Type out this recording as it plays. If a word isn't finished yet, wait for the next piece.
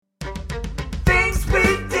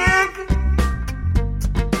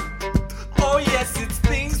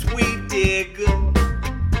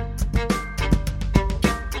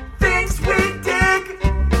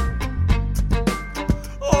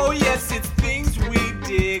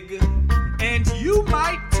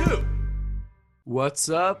What's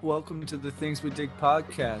up? Welcome to the Things We Dig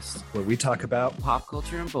podcast, where we talk about pop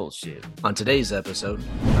culture and bullshit. On today's episode,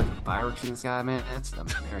 fireworks in the sky, man. That's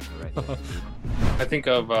America right there. I think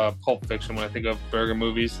of Pulp Fiction when I think of burger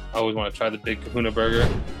movies. I always want to try the Big Kahuna Burger.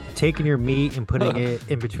 Taking your meat and putting it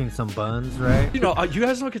in between some buns, right? You know, you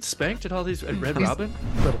guys don't get spanked at all these at Red Robin?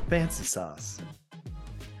 Little fancy sauce.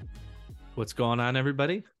 What's going on,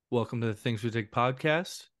 everybody? Welcome to the Things We Dig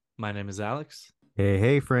podcast. My name is Alex.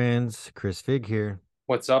 Hey, friends. Chris Fig here.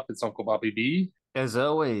 What's up? It's Uncle Bobby B. As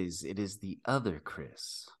always, it is the other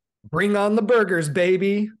Chris. Bring on the burgers,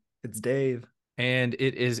 baby. It's Dave. And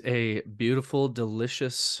it is a beautiful,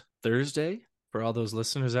 delicious Thursday for all those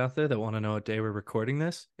listeners out there that want to know what day we're recording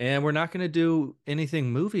this. And we're not going to do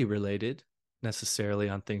anything movie related necessarily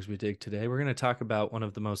on Things We Dig today. We're going to talk about one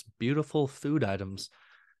of the most beautiful food items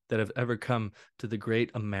that have ever come to the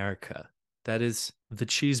great America. That is the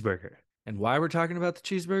cheeseburger. And why we're talking about the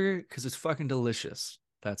cheeseburger? Because it's fucking delicious.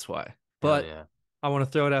 That's why. But yeah. I want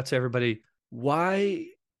to throw it out to everybody. Why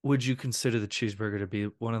would you consider the cheeseburger to be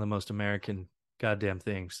one of the most American goddamn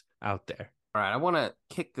things out there? All right, I want to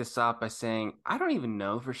kick this off by saying I don't even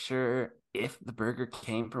know for sure if the burger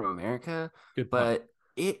came from America, but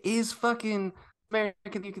it is fucking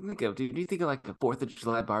American you can think of. Dude, you think of like a 4th of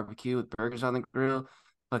July barbecue with burgers on the grill,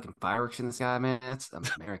 fucking fireworks in the sky, man. That's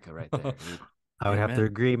America right there. Dude. I would have to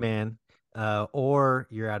agree, man. Or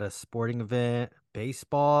you're at a sporting event,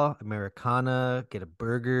 baseball, Americana, get a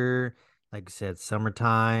burger. Like I said,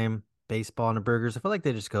 summertime, baseball and burgers. I feel like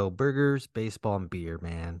they just go burgers, baseball, and beer,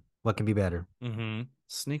 man. What can be better? Mm-hmm.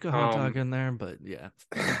 Sneak a hot dog in there, but yeah.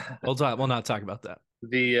 We'll not talk about that.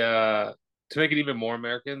 To make it even more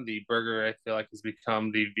American, the burger, I feel like, has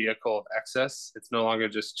become the vehicle of excess. It's no longer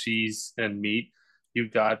just cheese and meat.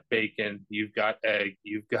 You've got bacon, you've got egg,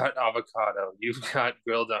 you've got avocado, you've got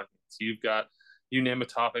grilled onions, you've got, you name a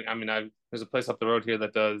topping. I mean, there's a place up the road here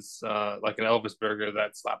that does like an Elvis burger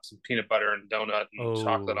that slaps some peanut butter and donut and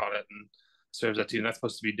chocolate on it and serves that to you. And that's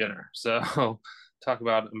supposed to be dinner. So talk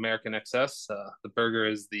about American excess. The burger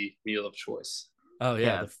is the meal of choice. Oh,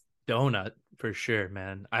 yeah. The donut for sure,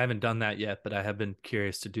 man. I haven't done that yet, but I have been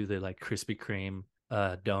curious to do the like Krispy Kreme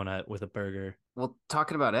donut with a burger. Well,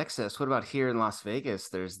 talking about excess, what about here in Las Vegas?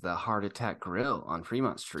 There's the Heart Attack Grill on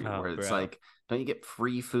Fremont Street, where it's like, don't you get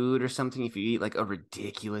free food or something if you eat like a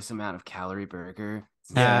ridiculous amount of calorie burger?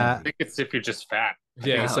 Yeah, I think it's if you're just fat.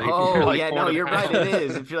 Yeah, it's like you're right. It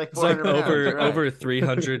is if you're like 400 like pounds, over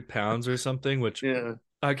 300 pounds or something, which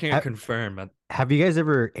I can't confirm. Have you guys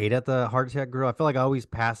ever ate at the Heart Attack Grill? I feel like I always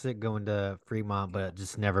pass it going to Fremont, but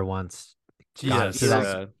just never once.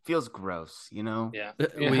 Feels gross, you know? Yeah.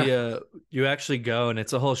 You actually go and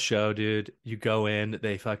it's a whole show, dude. You go in,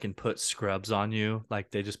 they fucking put scrubs on you.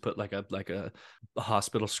 Like they just put like a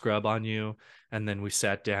hospital scrub on you. And then we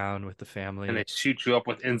sat down with the family. And they shoot you up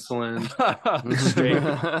with insulin.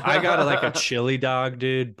 I got like a chili dog,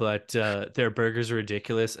 dude, but their burgers are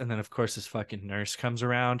ridiculous. And then of course this fucking nurse comes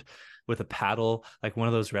around with a paddle, like one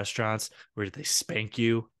of those restaurants where they spank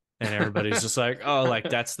you. And everybody's just like, oh, like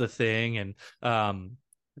that's the thing. And the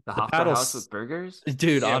Hoffa House with burgers?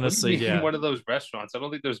 Dude, honestly, yeah. One of those restaurants. I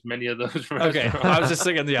don't think there's many of those restaurants. Okay, I was just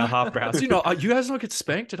thinking the Hoffa House. You know, you guys don't get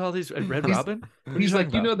spanked at all these at Red Robin? He's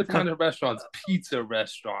like, you know the kind of restaurants, pizza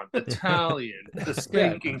restaurant, Italian, the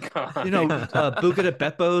spanking kind. You know, Buca de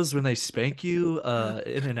Beppo's when they spank you,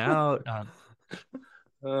 in and out.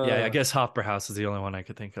 Yeah, I guess Hoffa House is the only one I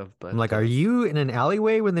could think of. But I'm like, are you in an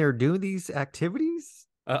alleyway when they're doing these activities?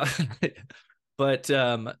 But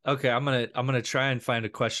okay, I'm gonna try and find a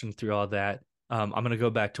question through all that. I'm gonna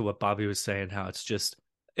go back to what Bobby was saying, how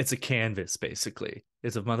it's a canvas, basically.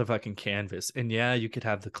 It's a motherfucking canvas. And yeah, you could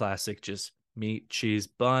have the classic just meat, cheese,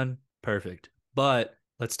 bun, perfect. But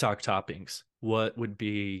let's talk toppings. What would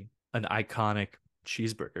be an iconic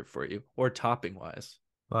cheeseburger for you, or topping wise?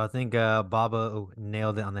 Well, I think Baba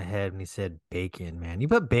nailed it on the head when he said bacon, man. You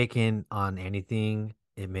put bacon on anything,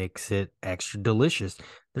 it makes it extra delicious.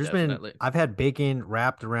 I've had bacon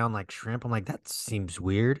wrapped around like shrimp. I'm like, that seems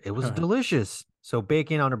weird. It was delicious. So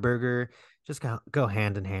bacon on a burger, just go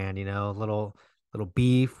hand in hand, you know, little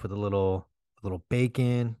beef with a little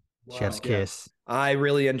bacon, chef's kiss. I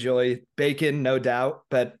really enjoy bacon, no doubt,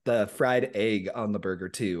 but the fried egg on the burger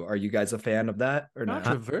too. Are you guys a fan of that or not?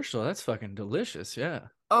 Controversial. That's fucking delicious. Yeah.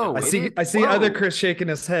 Oh, I see other Chris shaking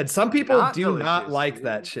his head. Some people not like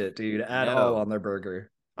that shit, dude, at all on their burger.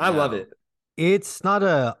 I love it. It's not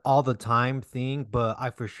a all the time thing, but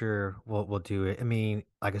I for sure will do it. I mean,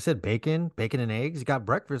 like I said, bacon and eggs. You got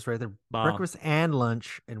breakfast right there. Breakfast and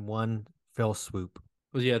lunch in one fell swoop.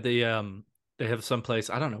 Well, yeah, they have some place,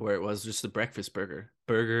 I don't know where it was, just the breakfast burger.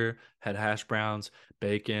 Burger had hash browns,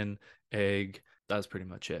 bacon, egg, That's pretty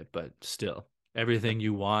much it. But still, everything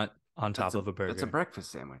you want on top of a burger. It's a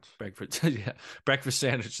breakfast sandwich. Breakfast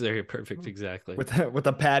sandwich. There, you're perfect. Exactly. With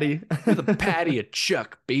a patty. With a patty of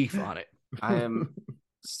chuck beef on it. I am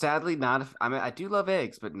sadly not. I mean, I do love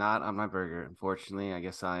eggs, but not on my burger. Unfortunately, I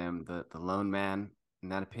guess I am the lone man in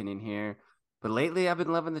that opinion here. But lately, I've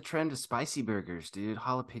been loving the trend of spicy burgers, dude.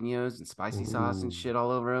 Jalapenos and spicy sauce and shit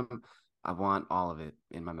all over them. I want all of it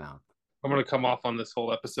in my mouth. I'm going to come off on this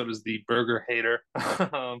whole episode as the burger hater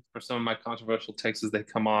for some of my controversial takes as they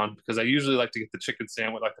come on, because I usually like to get the chicken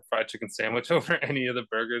sandwich, like the fried chicken sandwich, over any of the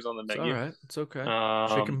burgers on the menu. All right. It's okay.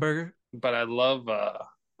 Chicken burger. But I love,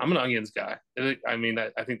 I'm an onions guy. I mean,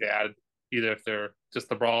 I think they added either if they're just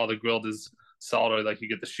the raw, the grilled is solid, or like you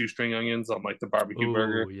get the shoestring onions on like the barbecue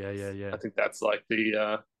burger. Yeah. I think that's like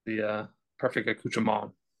the perfect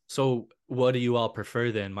accoutrement. So what do you all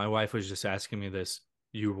prefer then? My wife was just asking me this.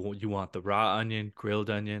 You want the raw onion, grilled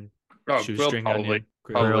onion, shoestring onion?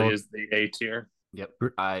 Probably is the A tier. Yep.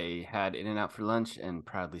 I had In-N-Out for lunch and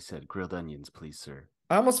proudly said grilled onions, please, sir.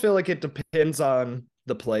 I almost feel like it depends on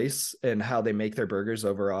the place and how they make their burgers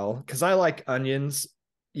overall. Because I like onions,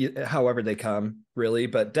 however they come, really,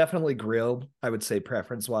 but definitely grilled, I would say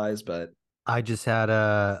preference-wise, but I just had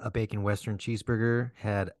a bacon Western cheeseburger,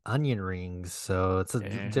 had onion rings, so it's a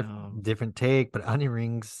different take, but onion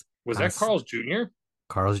rings. Was that Carl's Jr.?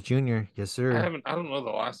 Carl's Jr., yes, sir. I don't know the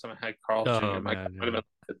last time I had Carl's Jr. Might have been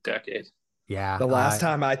a decade. Yeah. The last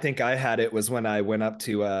time I think I had it was when I went up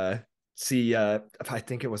to see, I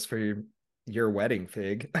think it was for your wedding,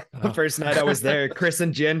 Fig. The first night I was there, Chris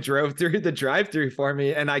and Jen drove through the drive-through for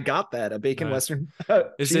me, and I got that, a bacon Western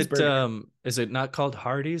cheeseburger. Is it not called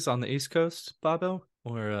Hardee's on the East Coast, Bobo?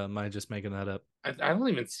 Or am I just making that up? I don't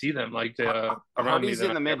even see them like around Hardee's me.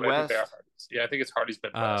 in the Midwest. Yeah, I think it's Hardee's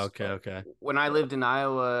Midwest. Okay. When I lived in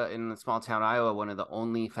Iowa, in the small town Iowa, one of the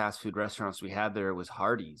only fast food restaurants we had there was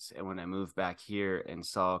Hardee's. And when I moved back here and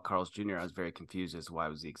saw Carl's Jr., I was very confused as to why it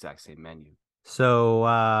was the exact same menu.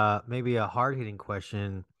 So maybe a hard-hitting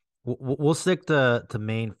question. We'll stick to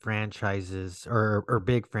main franchises or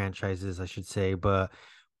big franchises, I should say. But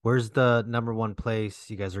where's the number one place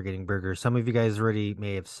you guys are getting burgers? Some of you guys already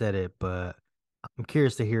may have said it, but I'm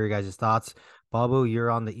curious to hear your guys' thoughts. Bobo, you're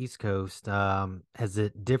on the East Coast. Has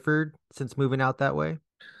it differed since moving out that way?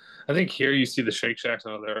 I think here you see the Shake Shacks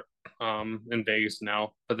out there in Vegas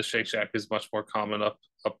now, but the Shake Shack is much more common up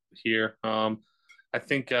here. I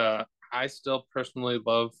think I still personally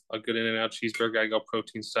love a good In-N-Out cheeseburger. I go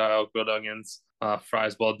protein style, grilled onions,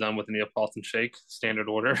 fries well done with a Neapolitan shake, standard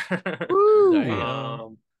order.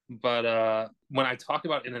 But when I talk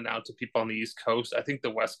about In-N-Out to people on the East Coast, I think the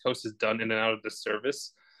West Coast has done In-N-Out a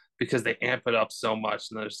disservice because they amp it up so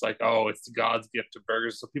much. And they're just like, oh, it's God's gift to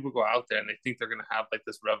burgers. So people go out there and they think they're going to have like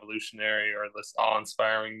this revolutionary or this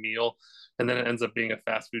awe-inspiring meal. And then it ends up being a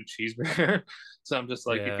fast food cheeseburger. So I'm just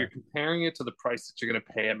like, if you're comparing it to the price that you're going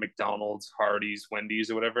to pay at McDonald's, Hardee's,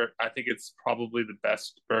 Wendy's, or whatever, I think it's probably the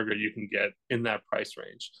best burger you can get in that price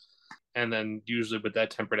range. And then usually with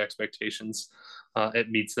that tempered expectations,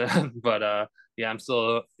 it meets them. But I'm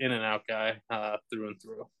still an In-N-Out guy through and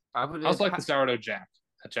through. I also like the sourdough Jack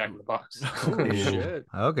at Jack in the Box. Oh shit!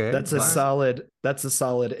 Okay, that's a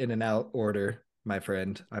solid In-N-Out order, my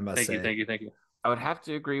friend. I must say. Thank you. I would have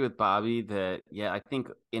to agree with Bobby that I think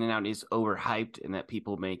In-N-Out is overhyped and that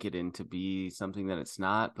people make it into be something that it's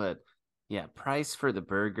not. But yeah, price for the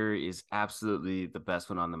burger is absolutely the best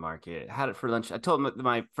one on the market. I had it for lunch. I told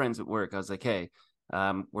my friends at work, I was like, hey,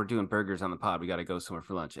 we're doing burgers on the pod. We got to go somewhere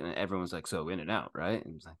for lunch. And everyone was like, so In-N-Out, right?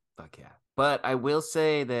 And I was like, fuck yeah. But I will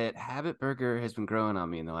say that Habit Burger has been growing on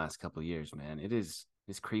me in the last couple of years, man. It's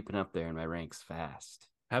creeping up there in my ranks fast.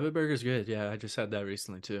 Habit Burger's good. Yeah, I just had that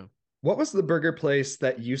recently too. What was the burger place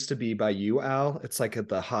that used to be by you, Al? It's like at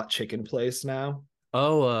the hot chicken place now.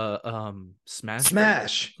 Oh,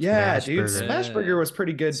 Smash. Yeah, Smash dude. Burger. Smash Burger was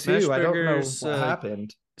pretty good too. I don't know what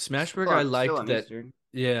happened. Smash Burger, I liked that. Eastern.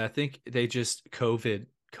 Yeah, I think they just COVID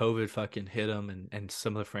fucking hit them, and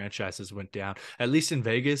some of the franchises went down. At least in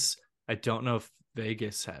Vegas. I don't know if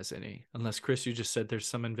Vegas has any, unless Chris, you just said there's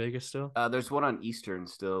some in Vegas still. There's one on Eastern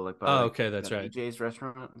still, like okay, that's right. DJ's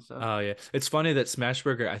restaurant and stuff. Oh yeah, it's funny that Smash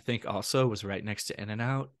Burger I think also was right next to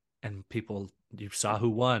In-N-Out, and you saw who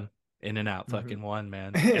won. In-N-Out fucking won,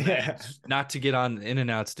 man. Not to get on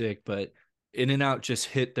In-N-Out's dick, but In-N-Out just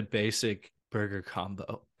hit the basic burger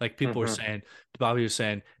combo. Like people were saying, Bobby was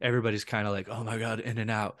saying, everybody's kind of like, oh my god,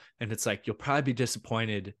 In-N-Out, and it's like you'll probably be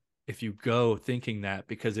disappointed if you go thinking that,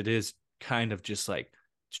 because it is kind of just like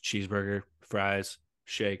cheeseburger, fries,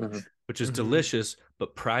 shake, which is delicious,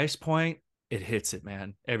 but price point, it hits it,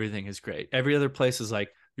 man. Everything is great. Every other place is like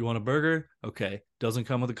You want a burger? Okay. Doesn't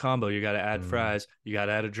come with a combo. You got to add fries. You got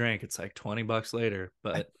to add a drink. It's like $20 later.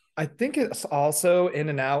 But I think it's also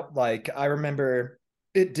In-N-Out. Like, I remember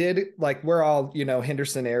it did, like, we're all,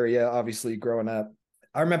 Henderson area, obviously growing up.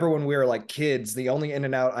 I remember when we were like kids, the only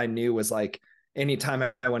In-N-Out I knew was like anytime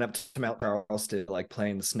I went up to Mount Charleston, like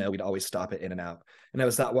playing the snow, we'd always stop at In-N-Out. And it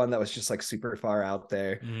was that one that was just like super far out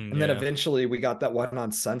there. And then eventually we got that one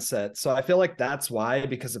on Sunset. So I feel like that's why,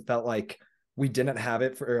 because it felt like we didn't have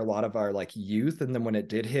it for a lot of our like youth. And then when it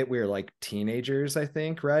did hit, we were like teenagers, I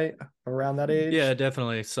think, right? Around that age. Yeah,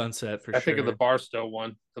 definitely Sunset for sure. I think of the Barstow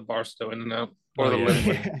one, the Barstow In-N-Out, or the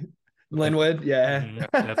Linwood. Linwood, yeah.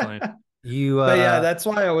 Definitely. But yeah, that's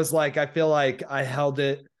why I was like, I feel like I held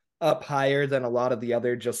it up higher than a lot of the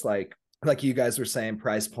other, just like you guys were saying,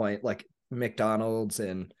 price point, like McDonald's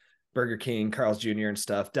and Burger King, Carl's Jr. and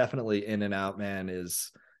stuff. Definitely In-N-Out, man,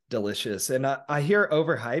 is delicious. And I hear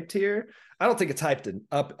overhyped here. I don't think it's hyped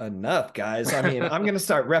up enough, guys. I mean, I'm going to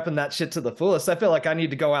start repping that shit to the fullest. I feel like I need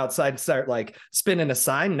to go outside and start like spinning a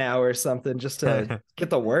sign now or something just to get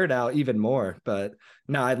the word out even more. But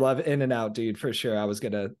no, I love In-N-Out, dude, for sure. I was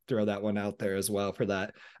going to throw that one out there as well for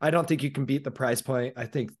that. I don't think you can beat the price point. I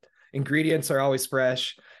think ingredients are always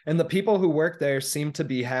fresh, and the people who work there seem to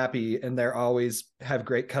be happy, and they're always have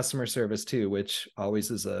great customer service too, which always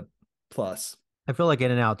is a plus. I feel like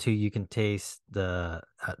In-N-Out too, you can taste the,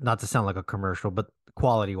 not to sound like a commercial, but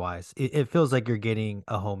quality wise, it feels like you're getting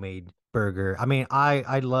a homemade burger. I mean,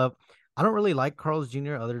 I don't really like Carl's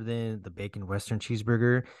Jr. other than the bacon Western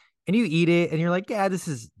cheeseburger. And you eat it and you're like, yeah, this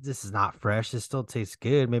is not fresh. It still tastes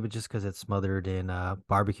good. Maybe just because it's smothered in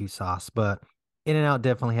barbecue sauce. But In-N-Out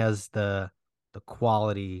definitely has the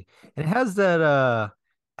quality, and it has that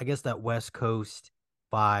I guess that West Coast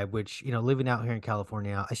vibe, which, living out here in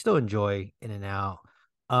California, I still enjoy In-N-Out.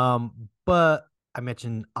 But I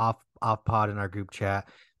mentioned off pod in our group chat,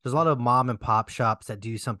 there's a lot of mom and pop shops that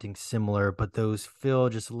do something similar, but those feel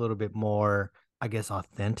just a little bit more, I guess,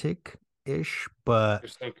 authentic ish. But you're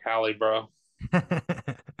so Cali, bro.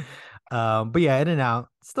 But yeah, In-N-Out,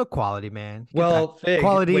 still quality, man. Well, Fig,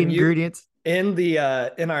 quality ingredients. In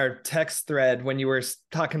our text thread, when you were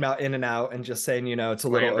talking about In-N-Out and just saying, it's a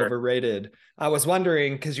little overrated, I was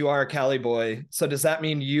wondering, because you are a Cali boy, so does that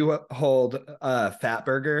mean you hold Fat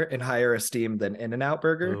Burger in higher esteem than In-N-Out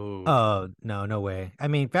Burger? Oh, no way. I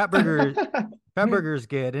mean, Fat Burger is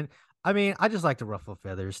good, and I mean, I just like to ruffle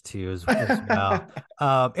feathers too as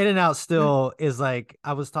well. In-N-Out still is like,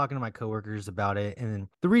 I was talking to my coworkers about it, and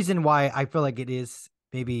the reason why I feel like it is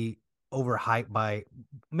maybe overhyped by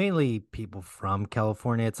mainly people from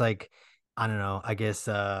California. It's like, I don't know, I guess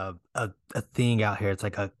a thing out here. It's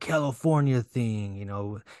like a California thing,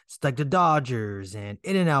 it's like the Dodgers and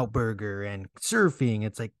In-N-Out Burger and surfing.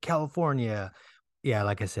 It's like California. Yeah,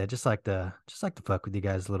 like I said, just like to fuck with you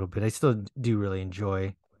guys a little bit. I still do really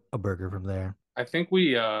enjoy a burger from there. I think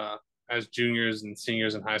we as juniors and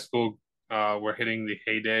seniors in high school, we're hitting the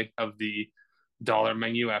heyday of the dollar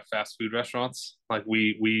menu at fast food restaurants. Like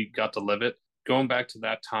we got to live it. Going back to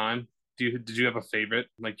that time, did you have a favorite,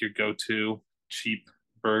 like your go-to cheap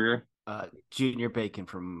burger? Junior bacon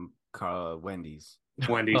from Wendy's.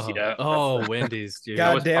 Wendy's, yeah. Oh, Wendy's, dude.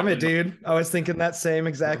 God damn it, dude. I was thinking that same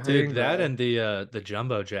exact thing. Dude, that and the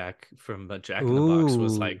Jumbo Jack from Jack in the Box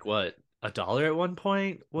was like, what, $1 at one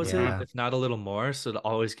point? Was it? If not a little more. So to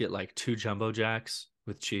always get like 2 Jumbo Jacks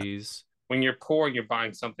with cheese. When you're poor and you're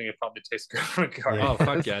buying something, it probably tastes good regardless. Oh,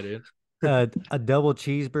 fuck yeah, dude. A double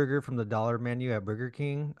cheeseburger from the dollar menu at Burger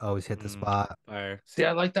King always hit the spot. Fire. See,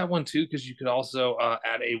 I like that one too, because you could also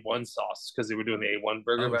add A1 sauce, because they were doing the A1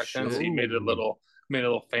 burger back then. So you made it a little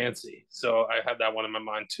fancy. So I had that one in my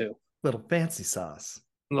mind too. Little fancy sauce.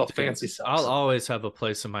 Fancy sauce. I'll always have a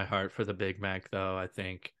place in my heart for the Big Mac, though. I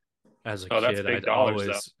think as a kid, I'd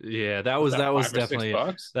always, though. that was definitely $5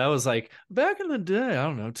 or $6? That was like back in the day. I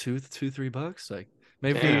don't know, $2-3, like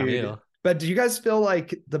maybe for a meal. But do you guys feel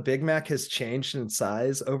like the Big Mac has changed in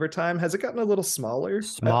size over time? Has it gotten a little smaller?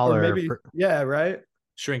 Smaller, maybe. Yeah, right.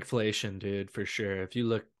 Shrinkflation, dude, for sure. If you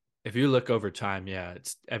look over time, yeah,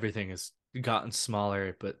 everything has gotten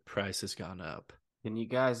smaller, but price has gone up. Can you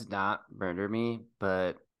guys not murder me?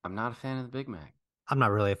 But I'm not a fan of the Big Mac. I'm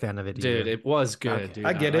not really a fan of it either. Dude, it was good, okay. dude.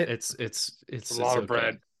 I get it. It's a lot of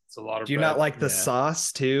bread. It's a lot of Do you bread. not like the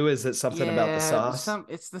sauce too? Is it something about the sauce?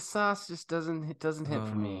 It's the sauce just doesn't hit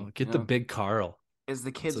for me. Get the Big Carl. As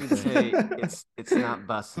the kids would say, it's not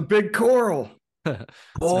busting. The Big Coral. It's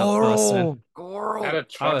not busting. Goro. At a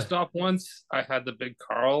truck stop once, I had the Big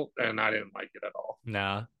Carl, and I didn't like it at all.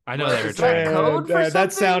 Nah, I know they were Is trying. that code for something?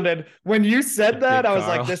 That sounded, when you said that, I was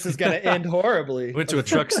Carl. like, this is going to end horribly. Went to a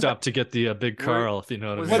truck stop to get the Big Carl, if you know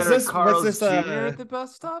what I mean. Was this Jr. at the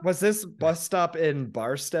bus stop? Was this bus stop in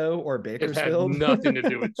Barstow or Bakersfield? It had nothing to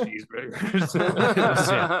do with cheeseburgers.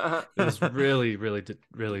 It was really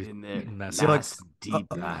messy. Like, deep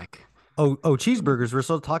back. Oh, cheeseburgers. We're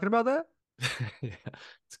still talking about that? Yeah,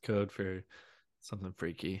 it's code for something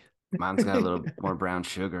freaky. Mine's got a little more brown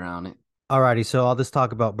sugar on it. Alrighty, so I'll just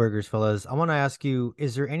talk about burgers, fellas. I want to ask you,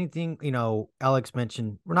 is there anything, Alex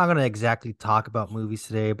mentioned, we're not going to exactly talk about movies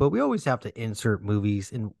today, but we always have to insert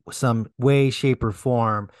movies in some way, shape, or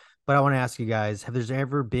form. But I want to ask you guys, have there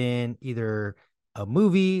ever been either a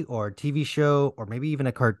movie or a TV show or maybe even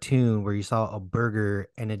a cartoon where you saw a burger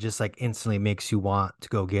and it just like instantly makes you want to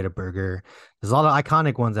go get a burger? There's a lot of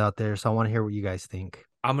iconic ones out there, so I want to hear what you guys think.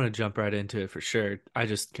 I'm going to jump right into it for sure. I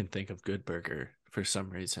just can think of Good Burger for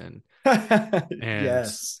some reason. And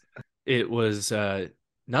yes, it was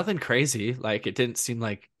nothing crazy. Like, it didn't seem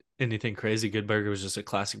like anything crazy. Good Burger was just a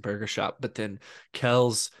classic burger shop. But then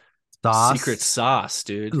Kel's secret sauce,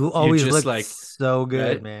 dude, always looked like so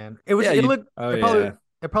good, right? Man. It was.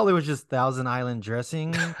 It probably was just Thousand Island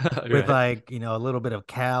dressing with like a little bit of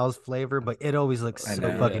cow's flavor, but it always looks so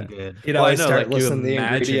fucking good. You know, I start listening to the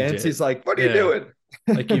ingredients. He's like, "What are you doing?"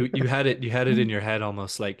 Like you had it in your head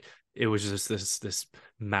almost like it was just this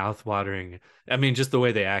mouth watering. I mean, just the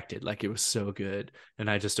way they acted, like it was so good, and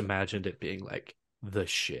I just imagined it being like the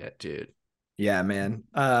shit, dude. Yeah, man.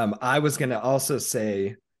 I was gonna also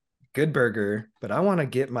say Good Burger, but I want to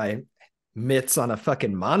get my mitts on a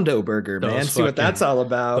fucking Mondo burger, man. See what that's all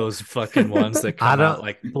about. Those fucking ones that come out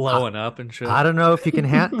like blowing up and shit. I don't know if you can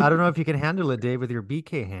I don't know if you can handle it, Dave, with your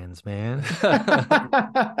BK hands, man.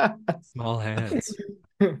 Small hands.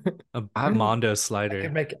 A Mondo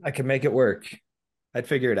slider. I can make it work. I'd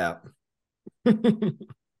figure it out.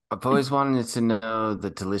 I've always wanted to know the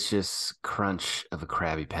delicious crunch of a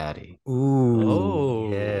Krabby Patty. Ooh. Oh,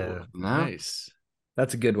 yeah. Nice.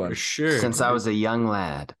 That's a good one. For sure. Since I was a young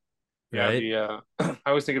lad. Right? Yeah, I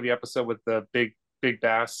always think of the episode with the big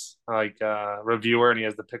bass reviewer, and he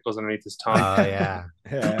has the pickles underneath his tongue. Oh yeah.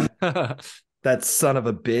 That son of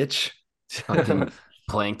a bitch.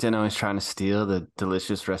 Plankton always trying to steal the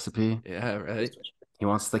delicious recipe. Yeah, right. He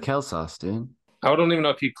wants the Kel sauce, dude. I don't even know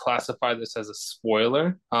if you classify this as a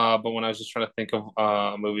spoiler, but when I was just trying to think of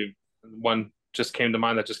a movie, one just came to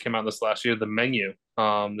mind that just came out this last year, The Menu.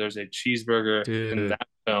 There's a cheeseburger in that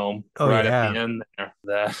film at the end there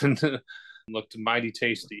that looked mighty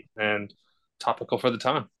tasty and topical for the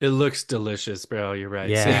time. It looks delicious, bro. You're right.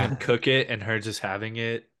 Yeah. Seeing him cook it and her just having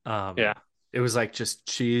it. Yeah. It was like just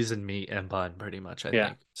cheese and meat and bun, pretty much. I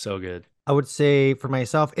think so good. I would say for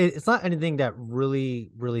myself, it's not anything that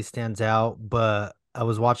really, really stands out, but I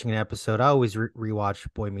was watching an episode. I always rewatch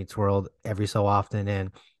Boy Meets World every so often,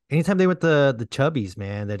 and anytime they went the Chubbies,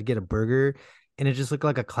 man, they'd get a burger, and it just looked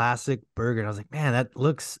like a classic burger. And I was like, man, that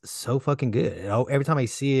looks so fucking good. Every time I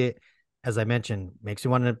see it, as I mentioned, makes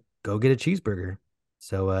me want to go get a cheeseburger.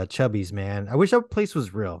 So Chubbies, man, I wish that place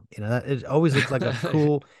was real. It always looks like a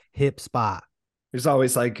cool, hip spot. There's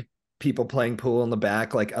always like people playing pool in the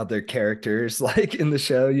back, like other characters, like in the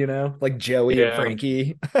show, like Joey and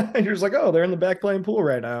Frankie. You're just like, oh, they're in the back playing pool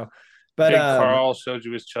right now. But Carl showed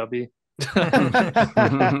you his chubby.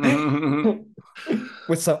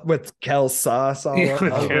 with Kel's sauce all over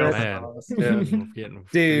it.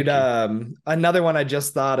 Dude, another one I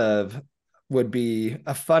just thought of would be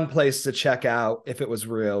a fun place to check out if it was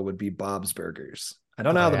real would be Bob's Burgers. I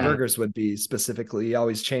don't know how the burgers would be specifically. He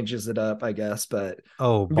always changes it up, I guess, but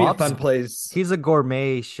Bob's be a fun place. He's a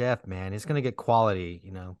gourmet chef, man. He's gonna get quality,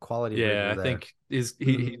 quality. Yeah, I think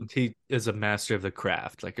he is a master of the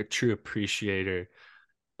craft, like a true appreciator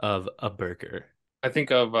of a burger. I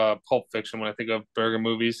think of Pulp Fiction when I think of burger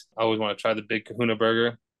movies. I always want to try the Big Kahuna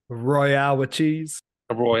burger. Royale with cheese.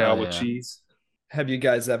 A Royale with cheese. Have you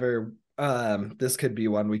guys ever this could be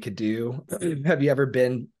one we could do. Have you ever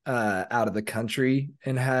been out of the country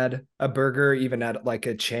and had a burger, even at like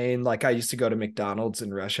a chain? Like I used to go to McDonald's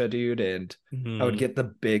in Russia, dude, and I would get the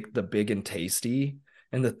big and tasty,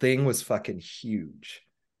 and the thing was fucking huge.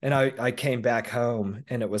 And I came back home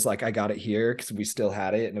and it was like I got it here because we still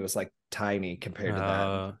had it, and it was like tiny compared to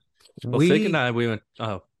that. Well, Fig and I, we went.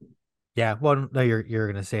 Oh, yeah. Well, no,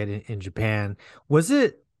 you're gonna say it in Japan. Was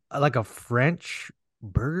it like a French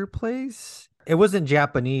burger place? It wasn't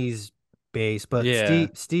Japanese based, but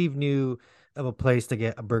Steve knew of a place to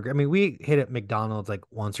get a burger. I mean, we hit at McDonald's like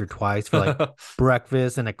once or twice for like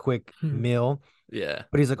breakfast and a quick meal. Yeah.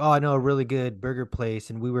 But he's like, oh, I know a really good burger place.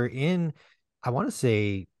 And I want to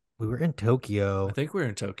say we were in Tokyo. I think we were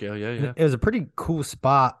in Tokyo. Yeah, yeah. It was a pretty cool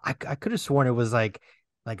spot. I could have sworn it was like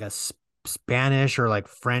a Spanish or like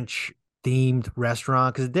French themed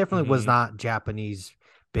restaurant because it definitely was not Japanese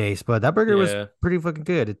based. But that burger was pretty fucking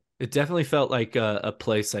good. It definitely felt like a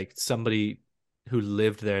place like somebody who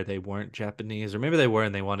lived there. They weren't Japanese, or maybe they were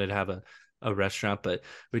and they wanted to have a restaurant. But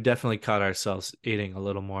we definitely caught ourselves eating a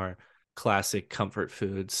little more classic comfort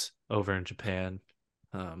foods over in Japan.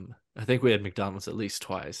 I think we had McDonald's at least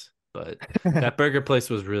twice, but that burger place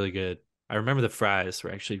was really good. I remember the fries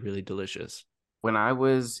were actually really delicious. When I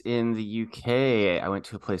was in the UK, I went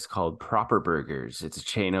to a place called Proper Burgers. It's a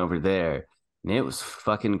chain over there, and it was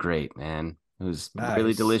fucking great, man. It was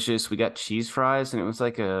really delicious. We got cheese fries, and it was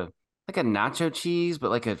like a nacho cheese, but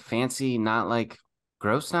like a fancy, not like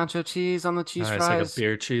gross nacho cheese on the cheese fries. Like a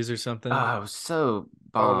beer cheese or something. Oh, it was so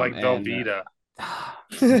bomb. Oh, like Velveeta.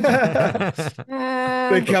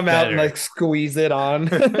 They come out and like squeeze it on.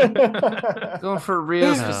 Going for a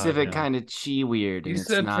real specific kind of cheese weird. You and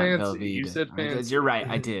said it's not fancy. Velveeta. You said fancy. You're right.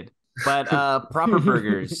 I did. But Proper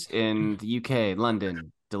Burgers in the UK,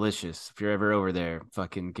 London, delicious. If you're ever over there,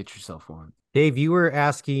 fucking get yourself one. Dave, you were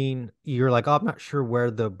like, oh, I'm not sure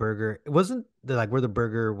where the burger, it wasn't like where the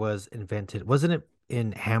burger was invented. Wasn't it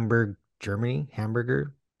in Hamburg, Germany?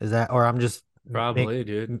 Hamburger? Is that, or I'm just probably,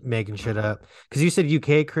 dude, making shit up? Because you said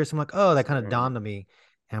UK, Chris. I'm like, oh, that kind of dawned on me.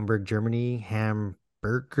 Hamburg, Germany,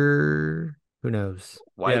 hamburger. Who knows?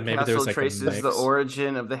 White Castle traces the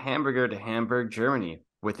origin of the hamburger to Hamburg, Germany,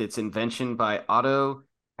 with its invention by Otto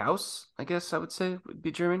Kaus. I guess I would say would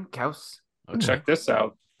be German. Kaus. Oh, check this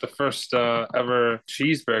out. The first ever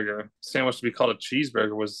cheeseburger sandwich to be called a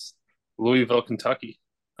cheeseburger was Louisville, Kentucky.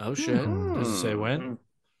 Oh shit! Does it say when?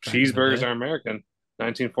 Cheeseburgers are American.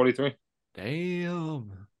 1943.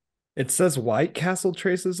 Damn. It says White Castle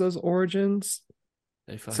traces those origins.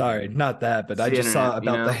 Sorry, not that, but I just saw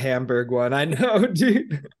about the Hamburg one. I know,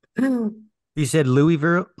 dude. You said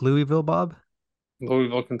Louisville, Bob?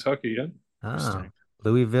 Louisville, Kentucky, yeah. Ah,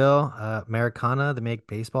 Louisville, Americana. They make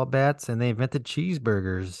baseball bats, and they invented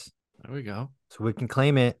cheeseburgers. There we go. So we can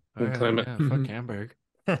claim it. Claim it. Fuck Hamburg.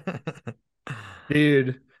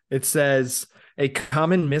 Dude, it says a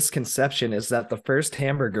common misconception is that the first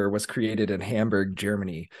hamburger was created in Hamburg,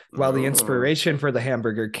 Germany. While the inspiration for the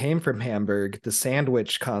hamburger came from Hamburg, the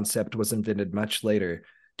sandwich concept was invented much later.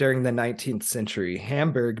 During the 19th century,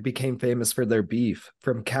 Hamburg became famous for their beef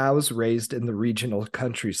from cows raised in the regional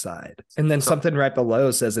countryside. And then something right below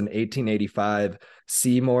says in 1885,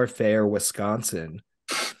 Seymour Fair, Wisconsin.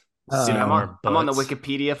 I'm on the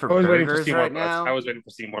Wikipedia for burgers right now. I was waiting for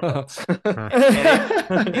Seymour.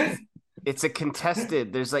 It's a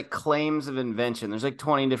contested. There's like claims of invention. There's like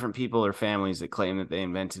 20 different people or families that claim that they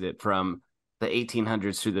invented it from the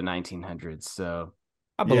 1800s through the 1900s. So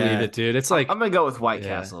I believe it, dude. It's like I'm gonna go with White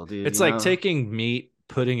Castle, dude. It's like taking meat,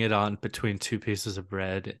 putting it on between two pieces of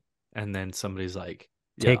bread, and then somebody's like,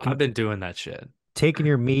 I've been doing that shit. Taking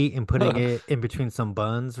your meat and putting it in between some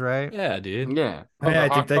buns, right? Yeah, dude. Yeah. I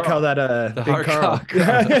think they call that the Big Carl.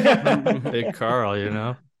 Big Carl, you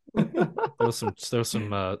know. Throw some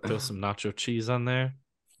nacho cheese on there.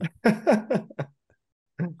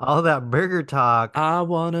 All that burger talk. I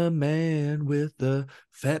want a man with a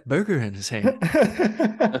fat burger in his hand.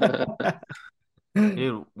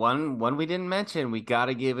 Dude, one we didn't mention. We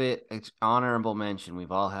gotta give it an honorable mention.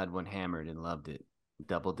 We've all had one hammered and loved it.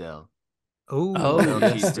 Double Del. Oh,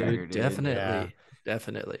 yes, dude.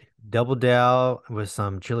 Definitely. Double Del with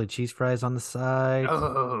some chili cheese fries on the side.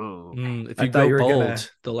 Oh, if you go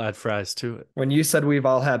bold, they'll add fries to it. When you said we've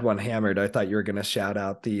all had one hammered, I thought you were gonna shout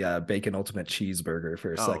out the Bacon Ultimate Cheeseburger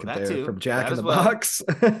for a second there too. from Jack in the Box.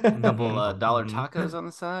 Couple dollar tacos on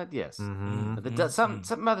the side, yes. Something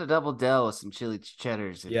about the Double Del with some chili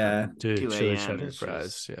cheddars. Yeah, dude, chili cheddar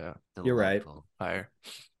fries. Yeah, you're right. Fire.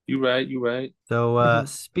 You right. So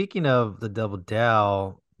speaking of the Double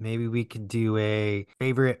Del, maybe we could do a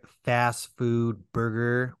favorite fast food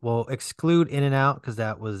burger. We'll exclude In-N-Out because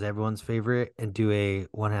that was everyone's favorite, and do a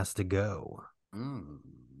one has to go.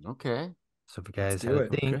 Okay. So if you guys think,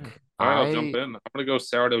 okay. I'll jump in. I'm gonna go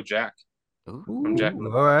sourdough Jack. From Jack in the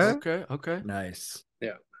Box. Okay. Nice.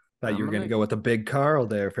 Yeah. Thought you were gonna go with a Big Carl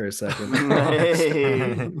there for a second.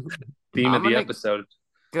 Theme of the episode.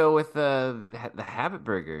 Go with the Habit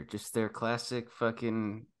Burger, just their classic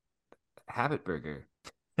fucking Habit Burger.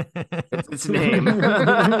 That's its name. Is it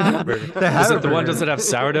the one? Does it have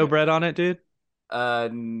sourdough bread on it, dude?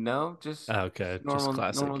 No, just okay, normal, just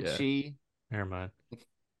classic. Normal cheese. Never mind.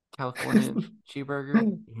 California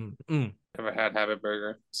cheeseburger. Never had Habit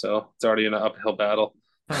Burger, so it's already an uphill battle.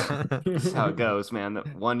 That's how it goes, man. The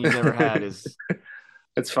one you've never had is.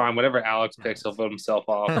 It's fine. Whatever Alex picks, he'll vote himself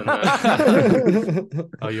off.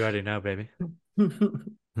 Oh, you already know, baby.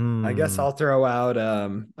 I guess I'll throw out.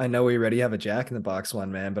 I know we already have a Jack in the Box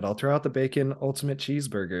one, man, but I'll throw out the bacon ultimate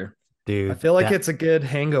cheeseburger. Dude, I feel like it's a good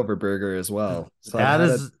hangover burger as well. So that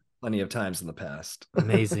is plenty of times in the past.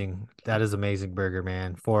 amazing. That is amazing burger,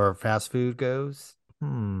 man. For fast food goes,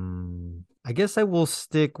 I guess I will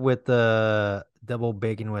stick with the double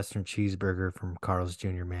bacon Western cheeseburger from Carl's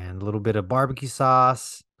Jr., man. A little bit of barbecue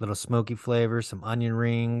sauce, a little smoky flavor, some onion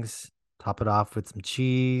rings, top it off with some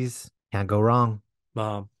cheese. Can't go wrong.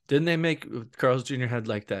 Didn't they make Carl's Jr. had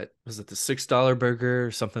like that? Was it the $6 burger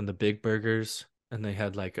or something? The big burgers, and they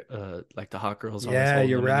had like the hot girls. Yeah,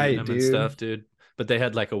 you're right, dude. And stuff, dude. But they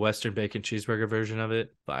had like a Western bacon cheeseburger version of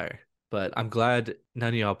it. Fire. But I'm glad none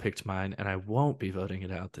of y'all picked mine, and I won't be voting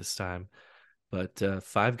it out this time. But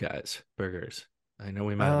Five Guys burgers. I know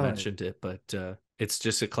we might have mentioned it, but it's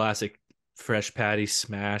just a classic fresh patty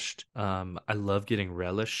smashed. I love getting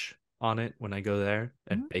relish on it when I go there,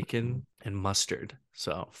 and bacon and mustard.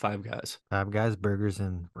 So Five Guys. Five Guys burgers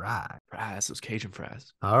and fries, those Cajun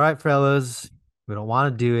fries. All right, fellas, we don't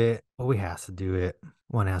want to do it, but we have to do it.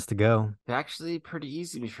 One has to go. It's actually pretty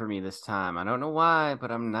easy for me this time. I don't know why,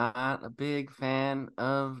 but I'm not a big fan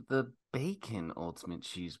of the bacon ultimate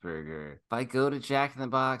cheeseburger. If I go to Jack in the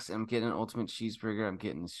Box, I'm getting an ultimate cheeseburger. I'm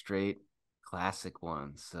getting a straight classic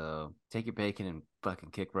one. So take your bacon and fucking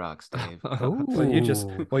kick rocks, Dave.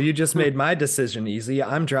 Well, you just made my decision easy.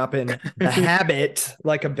 I'm dropping the habit,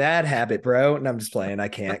 like a bad habit, bro. And I'm just playing. I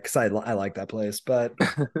can't because I like that place. But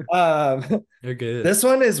you're good. This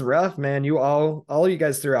one is rough, man. All you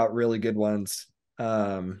guys threw out really good ones.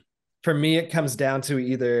 For me, it comes down to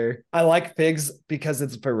either I like figs because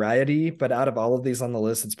it's variety, but out of all of these on the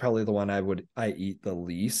list, it's probably the one I eat the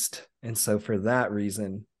least. And so for that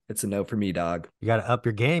reason, it's a no for me, dog. You got to up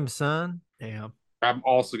your game, son. Damn. I'm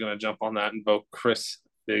also going to jump on that and vote Chris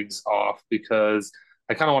Figs off because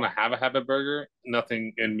I kind of want to have a habit burger.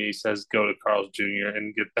 Nothing in me says go to Carl's Jr.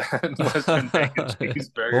 and get that Western bacon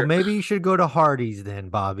cheeseburger. Well, maybe you should go to Hardee's then,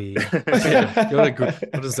 Bobby. Yeah, go to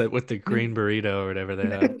what is that with the green burrito or whatever they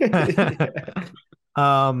have.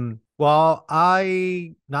 Well,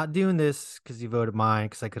 I not doing this because you voted mine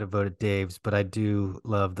because I could have voted Dave's, but I do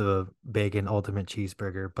love the bacon ultimate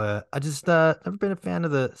cheeseburger. But I just never been a fan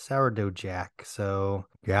of the sourdough jack, so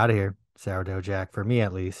you're out of here, sourdough jack for me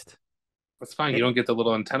at least. That's fine. You don't get the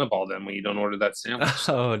little antenna ball then when you don't order that sandwich.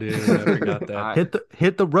 Oh, dude, I never got that.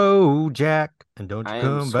 Hit the road, Jack, and don't you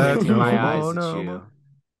come back no more. No.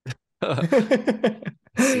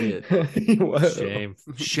 See it.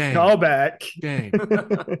 Shame. Call back. Shame.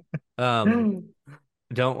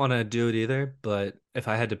 Don't want to do it either, but if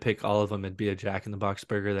I had to pick all of them, it'd be a Jack in the Box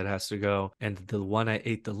burger that has to go. And the one I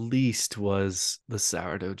ate the least was the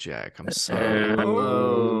sourdough jack. I'm sorry.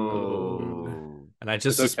 And I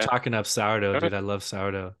just was talking up sourdough, dude. I love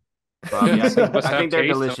sourdough. Bobby, I think they're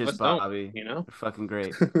delicious, Bobby. You know, they're fucking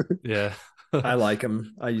great. Yeah. I like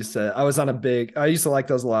them. I used to like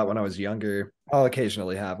those a lot when I was younger. I'll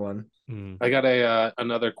occasionally have one. I got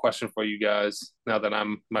another question for you guys. Now that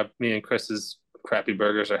me and Chris's crappy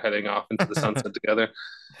burgers are heading off into the sunset together.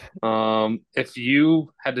 If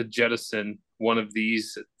you had to jettison one of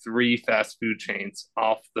these 3 fast food chains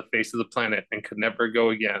off the face of the planet and could never go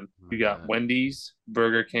again, you got Wendy's,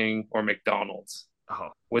 Burger King, or McDonald's. Oh,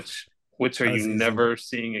 which are you never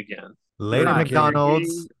seeing again? Later,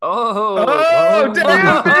 McDonald's. Oh,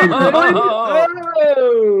 damn! Oh.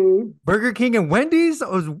 Burger King and Wendy's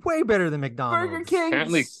was way better than McDonald's. Burger King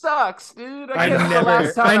Apparently, sucks, dude. I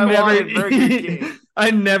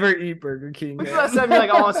never eat Burger King. When's the last time you're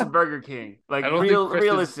like, I want some Burger King? Like,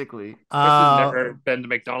 realistically. Chris has never been to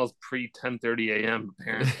McDonald's pre 10:30 a.m.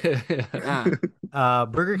 apparently. Yeah.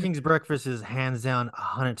 Burger King's breakfast is hands down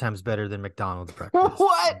 100 times better than McDonald's breakfast.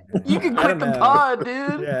 What? You can quit the pod,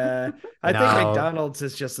 dude. Yeah. I think McDonald's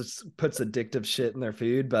is just puts addictive shit in their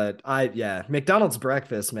food, but McDonald's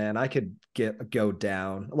breakfast, man, I could go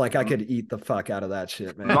down. Like I could eat the fuck out of that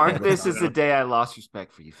shit, man. Mark, this is the day I lost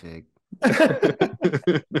respect for you, Fig.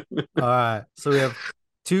 All right, so we have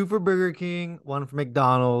 2 for Burger King, 1 for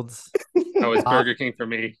McDonald's. Oh, it's Burger King for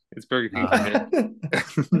me. It's Burger King for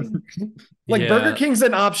me. Like Burger King's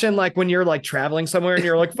an option like when you're like traveling somewhere and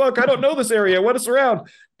you're like, fuck, I don't know this area. What is around?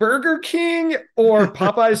 Burger King or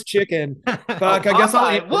Popeye's chicken? Fuck, I guess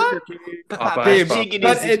I'll eat what? Popeye's chicken.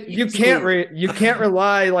 But you can't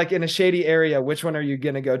rely like in a shady area. Which one are you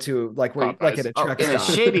gonna go to? Like where like at a truck in stop?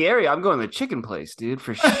 A shady area, I'm going to the chicken place, dude,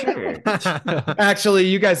 for sure. Actually,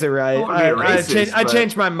 you guys are right. I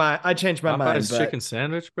changed my mind. Popeye's chicken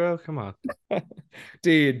sandwich, bro. Come on.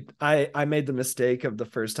 Dude, I made the mistake of the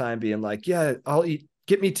first time being like, yeah, I'll eat.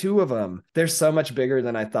 Get me 2 of them. They're so much bigger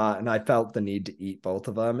than I thought, and I felt the need to eat both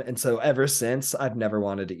of them. And so ever since, I've never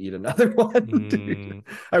wanted to eat another one. Dude.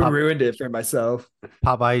 I ruined it for myself.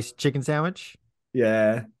 Popeye's chicken sandwich.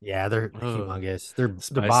 Yeah, they're humongous. They're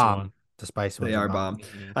Spicy bomb. one. The spicy ones they are bomb.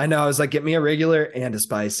 I know. I was like, get me a regular and a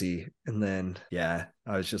spicy, and then I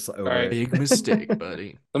was just over it. Big mistake,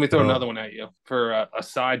 buddy. Let me throw another one at you for a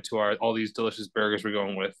side to all these delicious burgers we're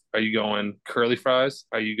going with. Are you going curly fries?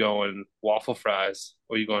 Are you going waffle fries?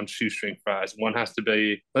 Or are you going shoestring fries? One has to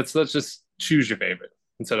be. Let's just choose your favorite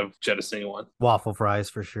instead of jettisoning one. Waffle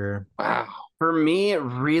fries for sure. Wow. For me, it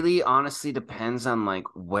really honestly depends on like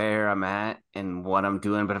where I'm at and what I'm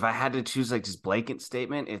doing. But if I had to choose like just blanket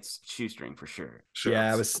statement, it's shoestring for sure.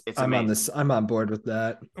 Yeah, I'm on board with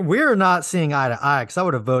that. We're not seeing eye to eye because I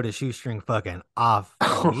would have voted shoestring fucking off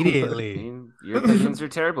immediately. I mean, your opinions are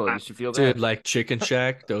terrible. You should feel bad. Dude, like Chicken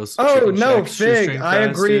Shack, those. Oh no, Fig! Fries, I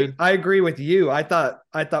agree. dude. I agree with you. I thought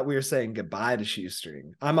we were saying goodbye to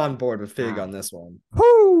shoestring. I'm on board with Fig on this one.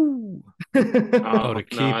 Woo! To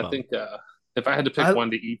keep I think if I had to pick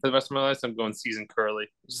one to eat for the rest of my life, I'm going seasoned curly.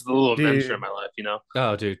 It's a little adventure in my life, you know.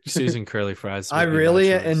 Oh, dude, seasoned curly fries. I really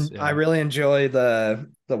enjoy the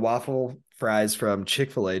waffle fries from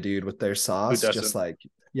Chick-fil-A, dude, with their sauce. Just like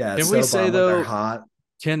Can we say though? They're hot.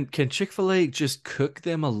 Can Chick-fil-A just cook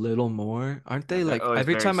them a little more? Aren't they like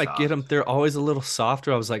every time I get them, they're always a little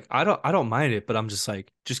softer. I was like, I don't mind it, but I'm just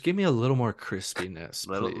like, just give me a little more crispiness,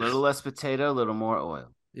 little less potato, a little more oil.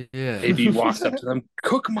 Yeah. AB walks up to them,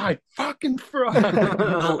 cook my fucking fries.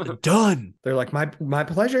 Well, done. They're like, my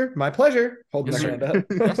pleasure, holding their hand up.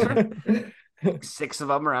 Yes, sir. 6 of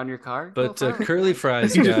them around your car. But curly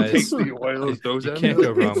fries, guys, you can't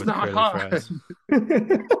go wrong with curly fries.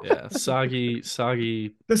 Yeah,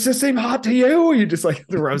 soggy. Does this seem hot to you? You just like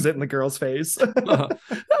throws it in the girl's face.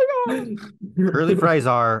 Curly fries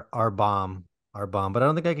are bomb. But I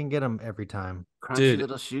don't think I can get them every time. Crunchy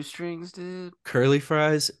little shoestrings, dude. Curly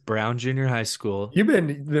fries, Brown Junior High School. You've been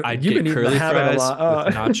eating curly fries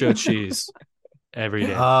with nacho cheese every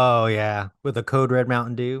day. Oh yeah, with a Code Red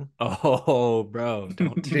Mountain Dew. Oh, bro,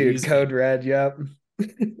 don't dude. Code Red, yep. Those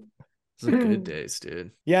are good days, dude.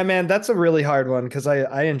 Yeah, man, that's a really hard one because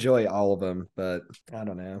I enjoy all of them, but I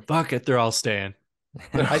don't know. Fuck it, they're all staying.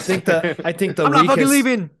 I think the I'm not fucking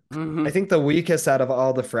leaving. I think the weakest out of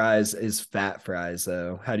all the fries is fat fries,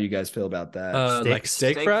 though. How do you guys feel about that? Like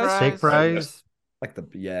steak fries? Steak fries? Like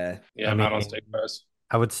Yeah, I'm not on steak fries.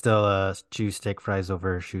 I would still choose steak fries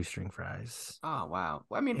over shoestring fries. Oh, wow.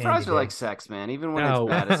 Well, I mean, fries are like sex, man. Even when it's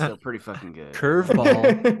bad, it's still pretty fucking good.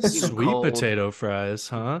 Curveball, sweet potato fries,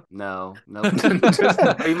 huh? No.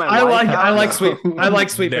 I like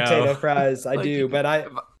sweet potato fries. I do,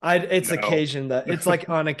 but it's occasion that it's like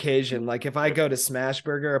on occasion. Like if I go to Smash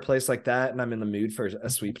Burger, a place like that, and I'm in the mood for a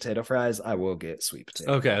sweet potato fries, I will get sweet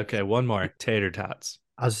potato. Okay. One more. Tater tots.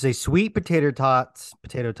 I was gonna say sweet potato tots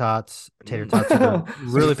are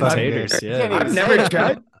really potatoes. good. Yeah, I've never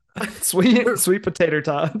tried sweet potato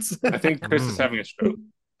tots. I think Chris is having a stroke.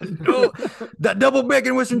 Oh, that double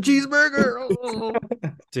bacon with some cheeseburger. Oh.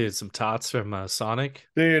 Dude, some tots from Sonic.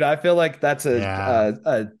 Dude, I feel like that's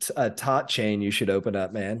a tot chain you should open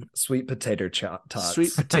up, man. Sweet potato tots.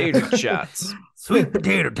 Sweet potato shots. Sweet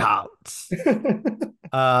potato tots.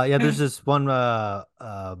 There's this one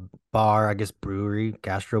bar, I guess brewery,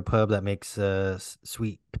 gastropub that makes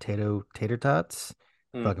sweet potato tater tots.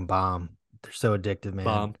 Fucking bomb. They're so addictive, man.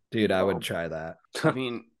 Bomb. Dude, I would try that. I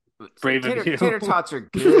mean, tater tots are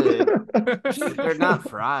good. They're not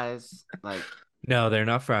fries. Like, no, they're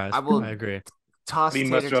not fries. I agree. Toss Lee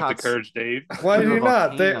must have the courage, Dave. Why do you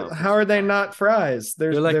not? How are they not fries?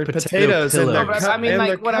 They're like potatoes in their I mean,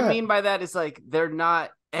 like what I mean by that is like they're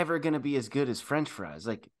not ever gonna be as good as French fries.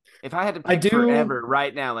 Like if I had to pick forever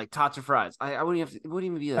right now, like tots or fries, I wouldn't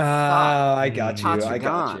even be like. I got you. Tots I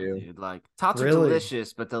got gone, you. Dude. Like tots are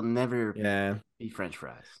delicious, but they'll never be French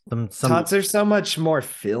fries. Tots are so much more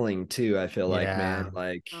filling too. I feel like, man,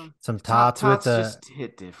 like some tots with just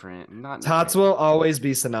hit different. Not tots will always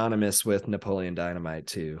be synonymous with Napoleon Dynamite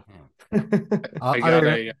too. Yeah.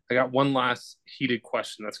 I got one last heated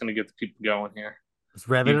question that's going to get the people going here. Let's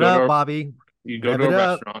rev it up, Bobby. You go to a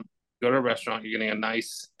restaurant. You're getting a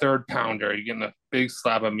nice 3rd pounder. You're getting a big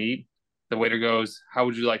slab of meat. The waiter goes, "How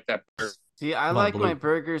would you like that burger?" See, I like my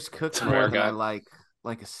burgers cooked more than I like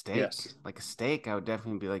a steak. Yes. Like a steak, I would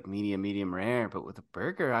definitely be like medium rare. But with a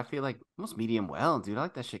burger, I feel like almost medium well, dude. I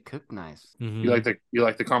like that shit cooked nice. Mm-hmm. You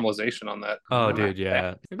like the caramelization on that. Oh, dude,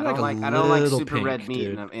 yeah. I don't like super red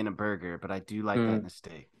meat in a burger, but I do like that in a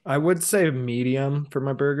steak. I would say medium for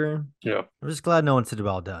my burger. Yeah. I'm just glad no one said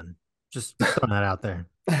well done. Just throwing that out there.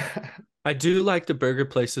 I do like the burger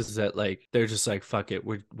places that like they're just like fuck it,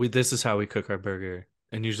 we this is how we cook our burger,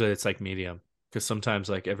 and usually it's like medium because sometimes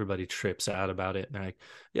like everybody trips out about it and they're like,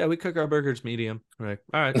 yeah, we cook our burgers medium. We're like,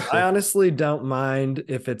 all right, I cool. honestly don't mind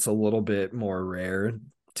if it's a little bit more rare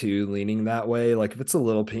too, leaning that way. Like if it's a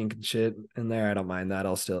little pink and shit in there, I don't mind that.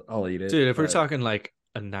 I'll eat it. Dude, if we're talking like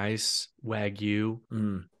a nice wagyu,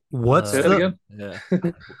 what's Say that again? Yeah,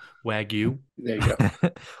 wagyu. There you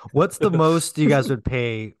go. What's the most you guys would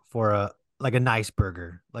pay for a nice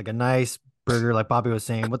burger? Like a nice burger, like Bobby was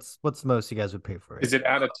saying. What's the most you guys would pay for it? Is it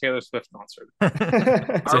at a Taylor Swift concert?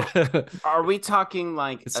 Are we talking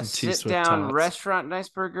like Get a some T-Swift sit-down tots. restaurant nice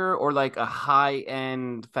burger or like a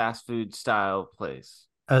high-end fast food style place?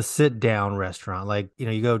 A sit down restaurant, like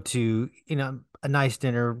you go to a nice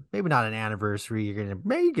dinner, maybe not an anniversary. You're gonna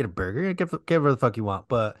maybe get a burger, get whatever the fuck you want,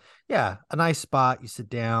 but yeah, a nice spot. You sit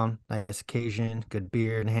down, nice occasion, good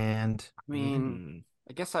beer in hand. I mean,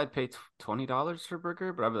 I guess I'd pay $20 for a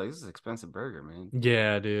burger, but I'd be like, this is an expensive burger, man.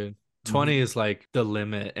 Yeah, dude. 20 is like the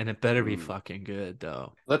limit, and it better be fucking good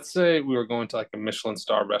though. Let's say we were going to like a Michelin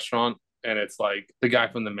star restaurant, and it's like the guy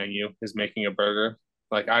from the menu is making a burger.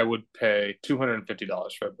 Like I would pay $250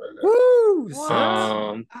 for a burger. Woo!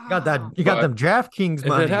 What? Got that? You got them DraftKings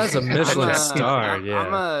money. If it has a Michelin I'm star,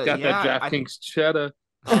 yeah. Got that DraftKings cheddar.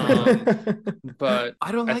 But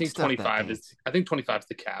I don't like think stuff 25 is I think 25 is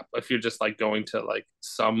the cap. If you're just like going to like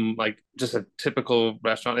some like just a typical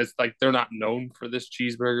restaurant, it's like they're not known for this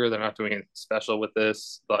cheeseburger. They're not doing anything special with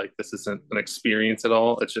this. Like this isn't an experience at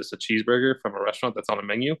all. It's just a cheeseburger from a restaurant that's on a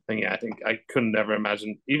menu. And yeah, I think I could never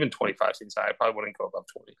imagine even 25 seems high. I probably wouldn't go above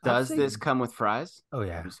 20. Does this come with fries? Oh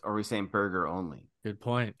yeah. Or are we saying burger only? Good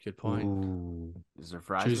point. Ooh. Is there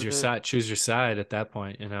fries? Choose your side. Choose your side at that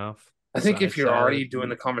point. I think if you're salad. already doing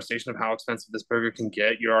the conversation of how expensive this burger can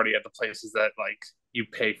get, you're already at the places that like you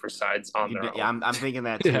pay for sides on their own. Yeah, I'm thinking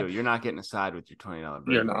that too. Yeah. You're not getting a side with your $20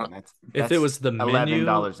 burger. You're not. That's if it was the menu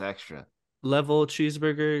 $11 extra level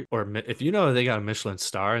cheeseburger, or if they got a Michelin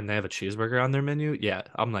star and they have a cheeseburger on their menu, yeah,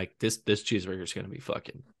 I'm like this cheeseburger is gonna be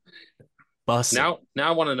fucking busting. Now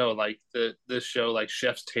I want to know like this show like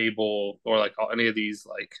Chef's Table or like any of these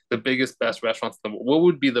like the biggest best restaurants. What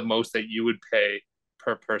would be the most that you would pay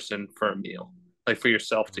per person for a meal, like for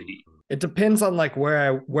yourself to eat? It depends on like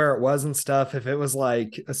where it was and stuff. If it was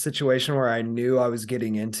like a situation where I knew I was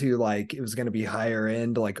getting into like it was going to be higher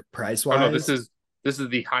end, like price wise. Oh no, this is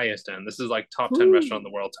the highest end. This is like top 10 restaurant in the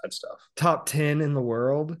world type stuff. Top 10 in the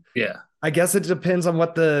world. Yeah. I guess it depends on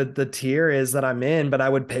what the tier is that I'm in, but I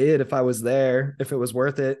would pay it if I was there, if it was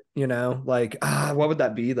worth it, like, what would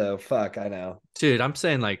that be though? Fuck, I know. Dude, I'm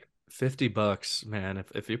saying like $50, man.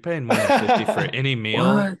 If you're paying more than 50 for any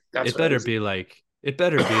meal, it better be like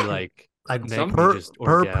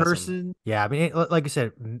per person. Yeah, I mean, like I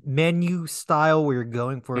said, menu style. Where you're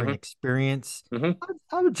going for an experience.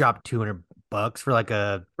 I would drop $200 for like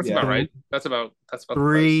a. That's about right. That's about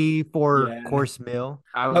 3-4 course meal.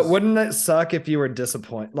 But wouldn't it suck if you were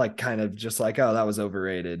disappointed, like kind of just like, oh, that was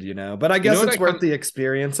overrated, But I guess it's worth the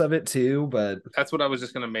experience of it too. But that's what I was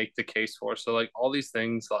just gonna make the case for. So like all these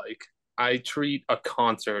things, like I treat a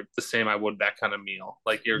concert the same I would that kind of meal.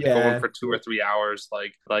 Like you're going for 2 or 3 hours.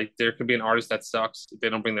 Like there could be an artist that sucks if they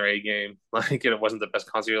don't bring their A game. Like it wasn't the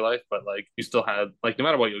best concert of your life, but like you still had like no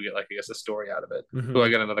matter what you'll get like I guess a story out of it. I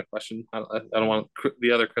got another question. I don't want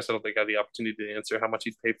the other Chris. I don't think I have the opportunity to answer how much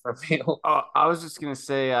he's paid for a meal. I was just gonna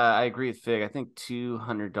say I agree with Fig. I think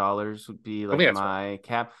 $200 would be like my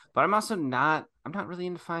cap. But I'm also not really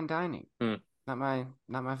into fine dining. Not my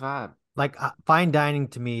vibe. Like fine dining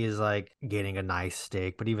to me is like getting a nice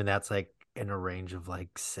steak, but even that's like in a range of like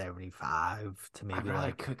 75 to maybe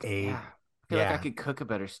like cook, 8. I feel like I could cook a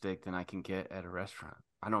better steak than I can get at a restaurant.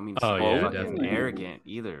 I don't mean definitely arrogant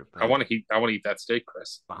either. But I want to eat that steak,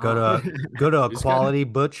 Chris. Go to a quality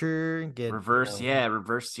butcher and get reverse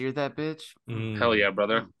sear that bitch. Hell yeah,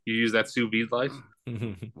 brother! You use that sous vide life.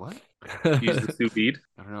 What? Use the sous vide.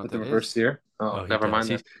 I don't know what the that reverse is. sear. Oh, never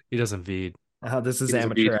mind. He doesn't vide. This is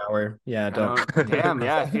amateur hour. Yeah, don't. Damn,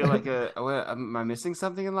 yeah. I feel like am I missing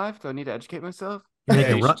something in life? Do I need to educate myself?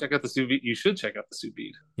 You should check out the sous vide. You should check out the sous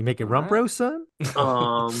vide. You make it rump roast, son?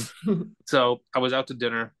 So I was out to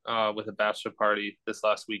dinner with a bachelor party this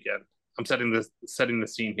last weekend. I'm setting the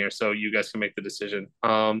scene here so you guys can make the decision.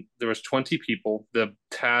 There was 20 people. The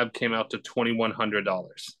tab came out to $2,100.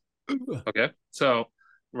 Okay, so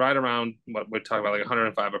right around what we're talking about, like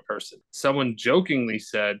 105 a person. Someone jokingly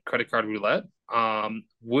said credit card roulette.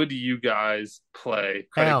 Would you guys play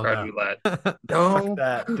credit card roulette? No. Fuck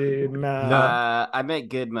that, dude. Nah. I make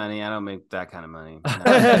good money. I don't make that kind of money.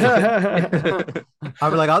 I'd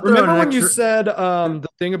be like, I'll throw remember when you said the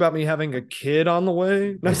thing about me having a kid on the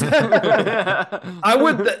way? I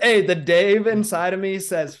would. The Dave inside of me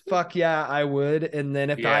says, "Fuck yeah, I would." And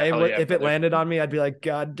then if if it landed on me, I'd be like,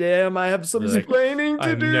 "God damn, I have some explaining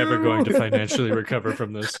to do. I'm never going to financially recover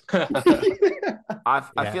from this."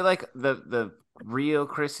 I feel like the real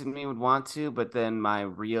Chris and me would want to, but then my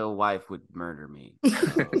real wife would murder me.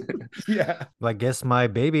 So. Yeah. Well, I guess my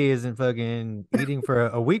baby isn't fucking eating for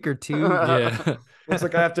a week or two. Yeah. Looks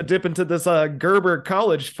like I have to dip into this Gerber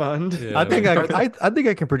college fund. Yeah, I think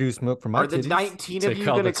I can produce milk from my titties. Are the 19 of you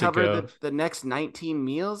going to cover the next 19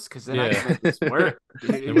 meals? Because then I can make this work.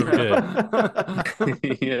 Then we're good.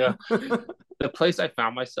 Yeah. The place I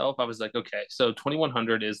found myself, I was like, okay, so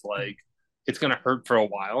 2100 is like, it's going to hurt for a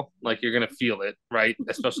while. Like, you're going to feel it, right?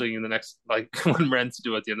 Especially in the next, like, when rent's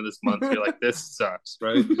due at the end of this month, you're like, this sucks,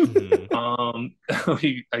 right?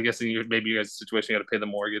 I guess maybe you guys' situation, you got to pay the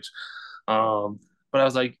mortgage. But I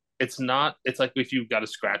was like, it's like if you've got a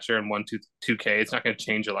scratcher and 2K, it's not going to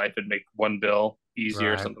change your life and make one bill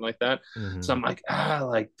easier or something like that. So I'm like,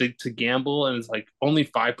 to gamble, and it's like only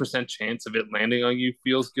 5% chance of it landing on you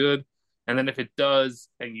feels good. And then if it does,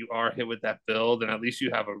 and you are hit with that bill, then at least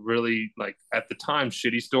you have a really, like, at the time,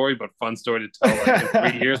 shitty story, but fun story to tell, like,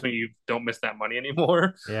 in 3 years when you don't miss that money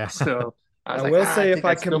anymore. Yeah. So I will say, if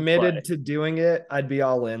I committed to doing it, I'd be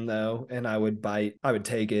all in though, and I would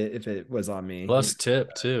take it if it was on me. Plus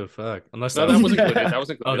tip too. Fuck. Unless that was included. That was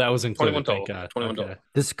included. Oh, that was included. 21 total. 21 total.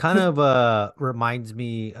 This kind of reminds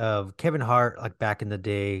me of Kevin Hart, like back in the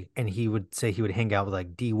day, and he would say he would hang out with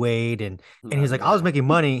like D Wade, and he's like, I was making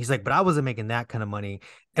money. He's like, but I wasn't making that kind of money.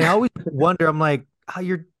 And I always wonder, I'm like,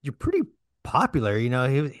 you're pretty popular, you know.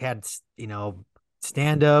 He had, you know,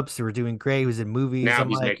 stand-ups who were doing great. He was in movies. Now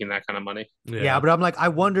he's making that kind of money. Yeah, but I'm like, I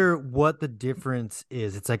wonder what the difference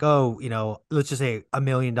is. It's like, oh, you know, let's just say $1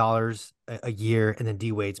 million a year, and then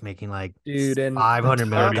D Wade's making like $500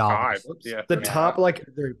 million. Yeah, the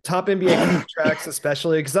top NBA contracts,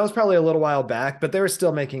 especially because that was probably a little while back, but they were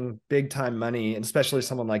still making big time money, and especially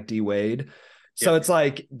someone like D Wade. So it's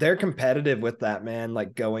like they're competitive with that, man,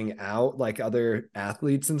 like going out like other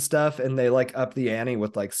athletes and stuff, and they like up the ante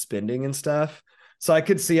with like spending and stuff. So I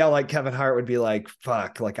could see how like Kevin Hart would be like,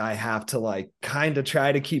 fuck, like I have to like kind of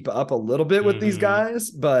try to keep up a little bit with these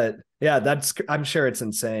guys. But yeah, I'm sure it's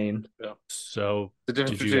insane. Yeah. So the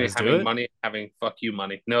difference between having money, having fuck you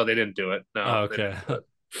money. No, they didn't do it. No. Oh, okay.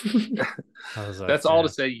 That's all to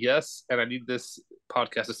say yes. And I need this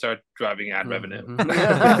podcast to start driving ad revenue.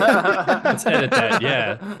 Let's edit that.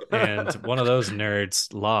 Yeah. And one of those nerds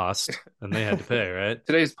lost and they had to pay, right?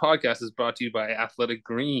 Today's podcast is brought to you by Athletic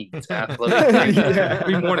Greens. Athletic Greens.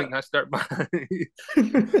 Every morning I start my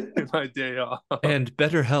day off. And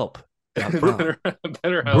BetterHelp.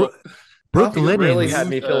 BetterHelp. Brooklyn really had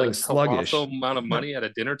me feeling sluggish. Amount of money at a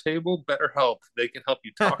dinner table. BetterHelp. They can help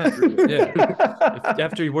you talk through it. Yeah. If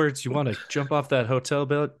afterwards you want to jump off that hotel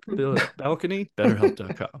balcony,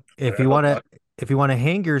 BetterHelp.com. If you want to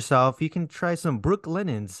hang yourself, you can try some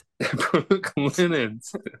Brooklinens.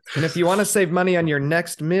 Brooklinens. And if you want to save money on your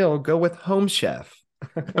next meal, go with Home Chef.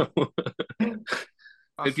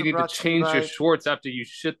 If you need to change your shorts after you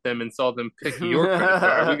shit them and sell them, pick your credit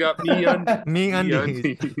card. We got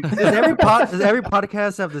MeUndies. Does every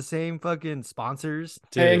podcast have the same fucking sponsors?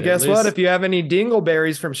 Dude, and guess what? If you have any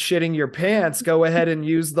dingleberries from shitting your pants, go ahead and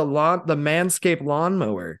use the Manscaped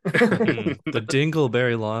lawnmower. The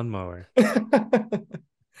Dingleberry lawnmower.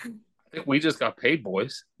 I think we just got paid,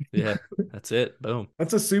 boys. Yeah, that's it. Boom.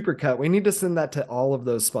 That's a super cut. We need to send that to all of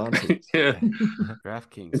those sponsors. Yeah.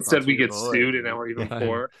 DraftKings. Instead, we get sued, and now we're even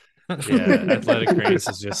poor. Yeah, Athletic Greens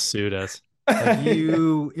has just sued us. Like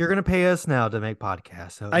you're gonna pay us now to make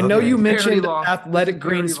podcasts. So, I know you mentioned Athletic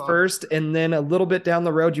Greens first, and then a little bit down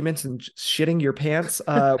the road you mentioned shitting your pants.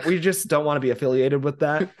 We just don't want to be affiliated with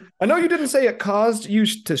that. I know you didn't say it caused you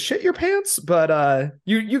to shit your pants, but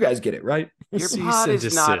you guys get it, right? Your pod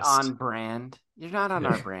is not on brand. You're not on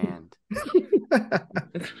our brand.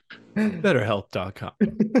 BetterHelp.com.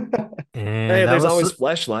 And hey, there's always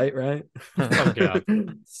Fleshlight, right? Oh god.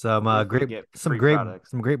 Some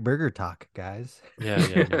great burger talk, guys. Yeah.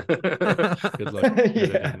 Good luck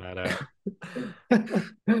editing that out.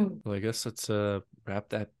 Well, I guess let's wrap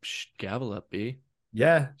that gavel up, B.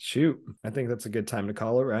 Yeah, shoot. I think that's a good time to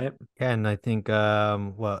call it, right? Yeah, and I think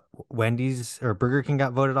Wendy's or Burger King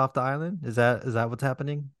got voted off the island. Is that what's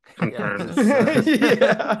happening?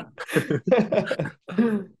 Yeah.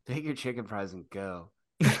 Take your chicken fries and go.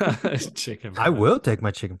 Chicken I fries. will take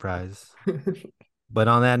my chicken fries. But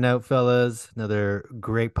on that note, fellas, another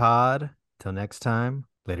great pod. Till next time,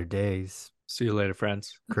 later days. See you later,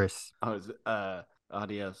 friends. Chris.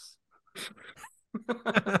 Adios.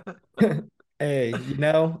 Hey,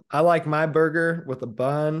 I like my burger with a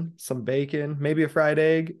bun, some bacon, maybe a fried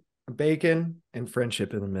egg, bacon, and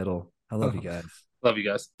friendship in the middle. I love you guys. Love you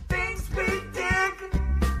guys. Things we dig.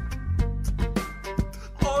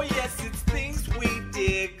 Oh, yes, it's things we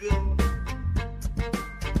dig.